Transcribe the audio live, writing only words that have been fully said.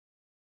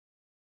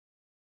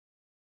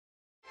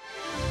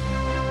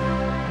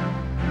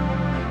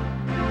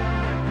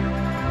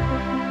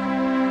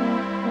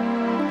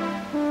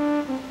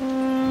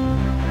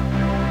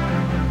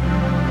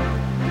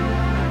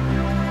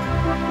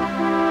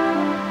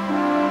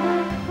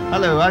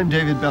Hello, I'm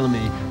David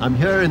Bellamy. I'm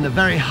here in the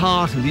very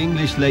heart of the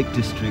English Lake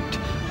District,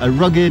 a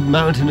rugged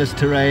mountainous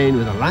terrain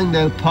with the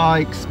Langdale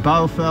Pikes,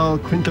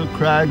 Bowfell, Quintal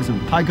Crags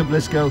and Pike of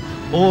Lisco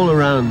all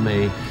around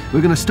me.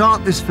 We're going to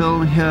start this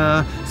film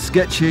here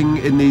sketching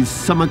in these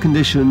summer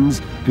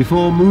conditions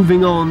before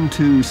moving on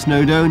to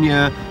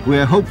Snowdonia,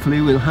 where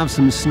hopefully we'll have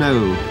some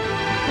snow.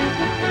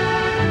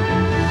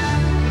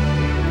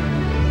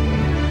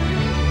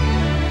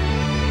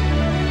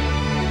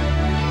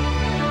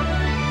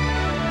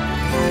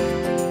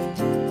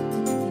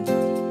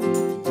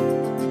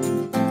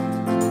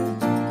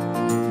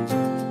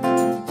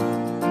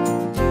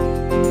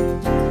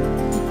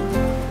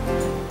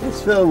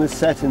 This film is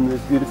set in this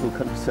beautiful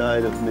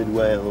countryside of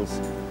mid-Wales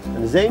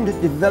and is aimed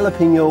at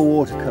developing your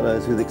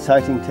watercolours with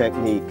exciting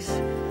techniques.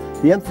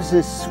 The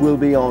emphasis will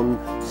be on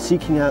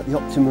seeking out the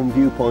optimum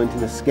viewpoint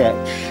in a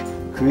sketch,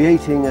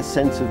 creating a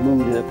sense of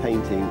mood in a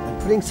painting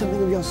and putting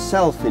something of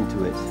yourself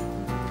into it.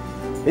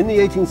 In the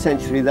 18th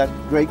century, that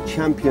great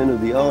champion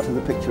of the art of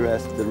the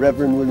picturesque, the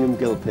Reverend William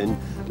Gilpin,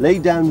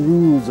 laid down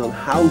rules on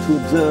how to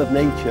observe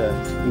nature,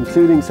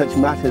 including such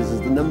matters as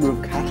the number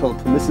of cattle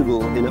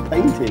permissible in a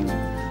painting.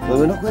 Well,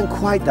 we're not going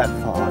quite that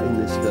far in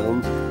this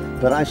film,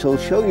 but I shall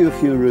show you a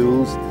few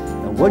rules,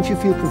 and once you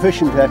feel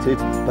proficient at it,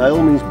 by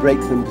all means break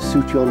them to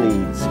suit your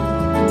needs.